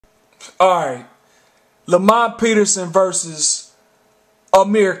All right. Lamont Peterson versus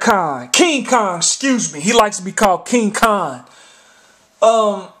Amir Khan. King Khan, excuse me. He likes to be called King Khan.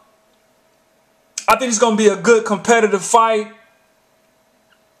 I think it's going to be a good competitive fight.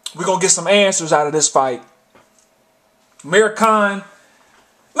 We're going to get some answers out of this fight. Amir Khan,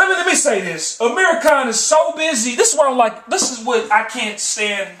 let me say this. Amir Khan is so busy. This is what I'm like. This is what I can't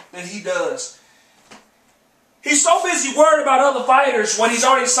stand that he does. He's so busy worried about other fighters when he's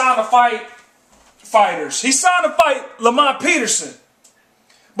already signed to fight fighters. He signed to fight Lamont Peterson.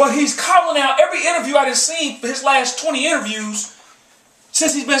 But he's calling out every interview I done seen for his last 20 interviews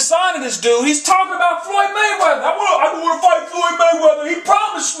since he's been signing this dude. He's talking about Floyd Mayweather. I want to fight Floyd Mayweather. He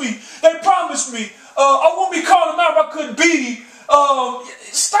promised me. They promised me. I won't be calling him out if I couldn't beat him.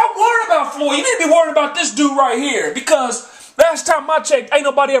 Stop worrying about Floyd. You need to be worried about this dude right here. Because last time I checked, ain't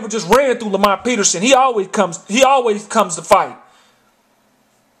nobody ever just ran through Lamont Peterson. He always comes to fight.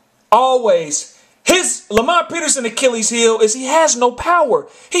 Always. His Lamont Peterson Achilles heel is he has no power.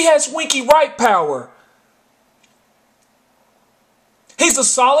 He has winky right power. He's a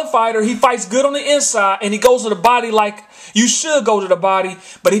solid fighter. He fights good on the inside, and he goes to the body like you should go to the body.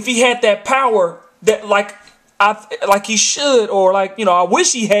 But if he had that power that like he should, or like, you know, I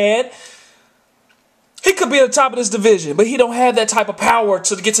wish he had, he could be at the top of this division. But he don't have that type of power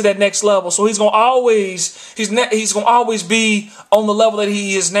to get to that next level. So he's gonna always be on the level that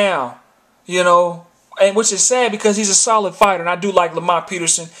he is now. You know, and which is sad because he's a solid fighter, and I do like Lamont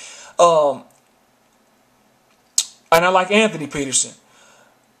Peterson, and I like Anthony Peterson.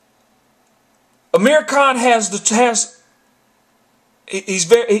 Amir Khan he has the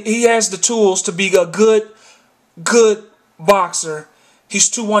tools to be a good boxer. He's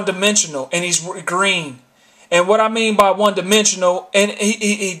too one-dimensional, and he's green. And what I mean by one-dimensional, and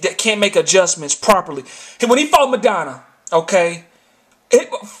he can't make adjustments properly. When he fought Madonna, okay.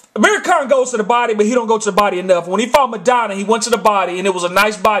 Amir Khan goes to the body, but he don't go to the body enough. When he fought Madonna, he went to the body, and it was a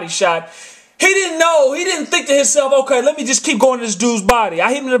nice body shot. He didn't know. He didn't think to himself, okay, let me just keep going to this dude's body. I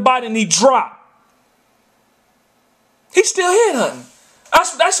hit him in the body, and he dropped. He still hit hunting.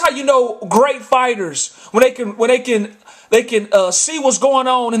 That's how you know great fighters, when they can see what's going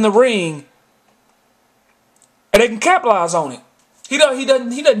on in the ring, and they can capitalize on it. He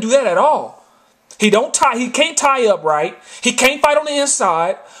doesn't do that at all. He can't tie up right. He can't fight on the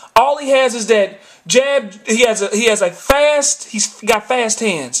inside. All he has is that jab. He's got fast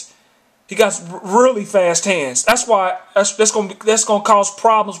hands. He got really fast hands. That's why that's gonna cause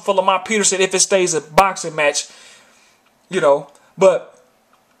problems for Lamont Peterson if it stays a boxing match. You know, but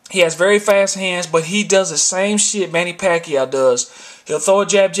he has very fast hands, but he does the same shit Manny Pacquiao does. He'll throw a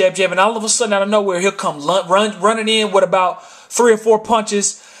jab, jab, jab, and all of a sudden out of nowhere he'll come running in with about 3 or 4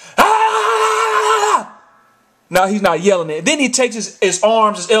 punches. Now he's not yelling it. Then he takes his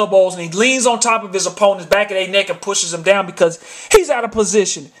arms, his elbows, and he leans on top of his opponent's back of their neck and pushes him down because he's out of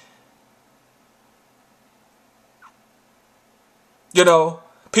position. You know,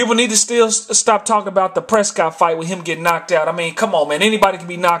 people need to still stop talking about the Prescott fight with him getting knocked out. I mean, come on, man. Anybody can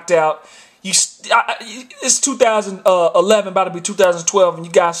be knocked out. It's 2011, about to be 2012, and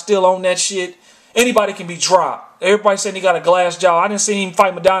you guys still on that shit. Anybody can be dropped. Everybody saying he got a glass jaw. I didn't see him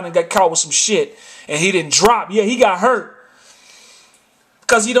fight Madonna and got caught with some shit. And he didn't drop. Yeah, he got hurt.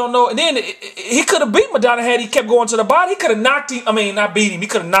 Because he don't know. And then he could have beat Madonna had he kept going to the body. He could have knocked him. I mean, not beat him. He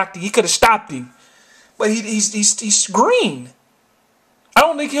could have knocked him. He could have stopped him. But he's green. I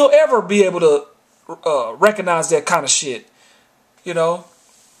don't think he'll ever be able to recognize that kind of shit. You know?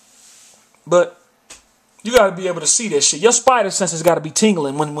 But you got to be able to see that shit. Your spider senses got to be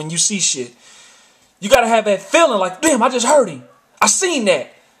tingling when you see shit. You got to have that feeling like, damn, I just heard him. I seen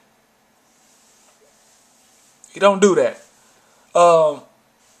that. He don't do that. And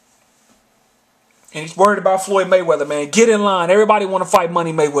he's worried about Floyd Mayweather, man. Get in line. Everybody want to fight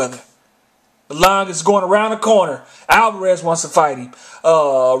Money Mayweather. The line is going around the corner. Alvarez wants to fight him.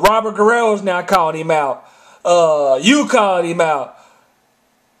 Robert Guerrero's now calling him out. You called him out.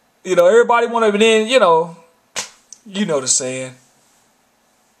 You know, everybody want to, then, you know the saying.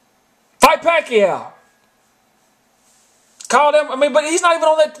 Fight Pacquiao. Call them. I mean, but he's not even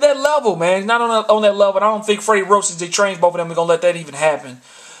on that level, man. He's not on that level. And I don't think Freddie Roach, they trains both of them, are gonna let that even happen.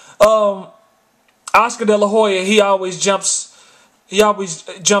 Oscar De La Hoya, he always jumps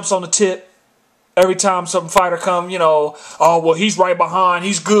on the tip every time some fighter come. You know, oh well, he's right behind.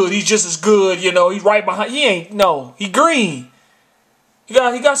 He's good. He's just as good. You know, he's right behind. He ain't. No, he green. He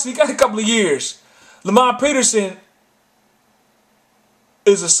got a couple of years. Lamont Peterson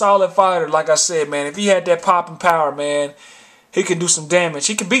is a solid fighter, like I said, man. If he had that popping power, man, he can do some damage.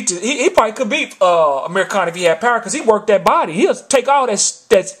 He could beat. He probably could beat Amir Khan if he had power, because he worked that body. He'll take all that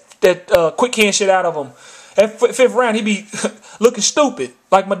that quick hand shit out of him. At fifth round, he be looking stupid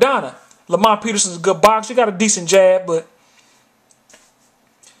like Madonna. Lamont Peterson's a good boxer. He got a decent jab, but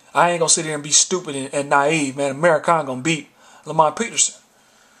I ain't gonna sit here and be stupid and naive, man. American gonna beat Lamont Peterson.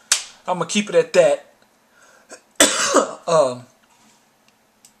 I'm gonna keep it at that.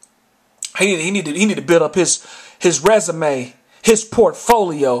 He need to build up his resume, his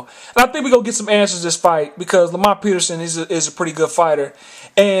portfolio, and I think we're gonna get some answers this fight because Lamont Peterson is a pretty good fighter,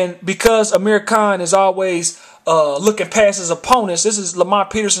 and because Amir Khan is always looking past his opponents, this is Lamont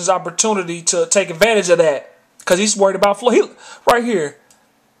Peterson's opportunity to take advantage of that because he's worried about Floyd. Right here,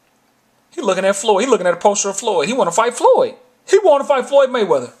 he looking at Floyd. He looking at a poster of Floyd. He want to fight Floyd. He want to fight Floyd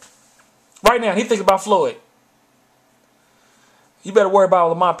Mayweather. Right now, he thinking about Floyd. You better worry about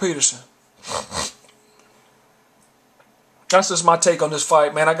Lamont Peterson. That's just my take on this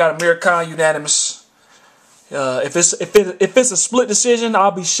fight, man. I got Amir Khan unanimous. If it's a split decision,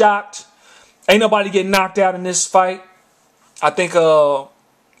 I'll be shocked. Ain't nobody getting knocked out in this fight. I think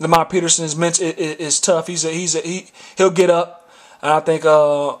Lamont Peterson is tough. He'll get up, and I think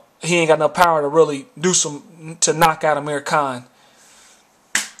he ain't got enough power to really to knock out Amir Khan.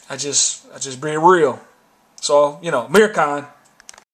 I just be real. So Amir Khan.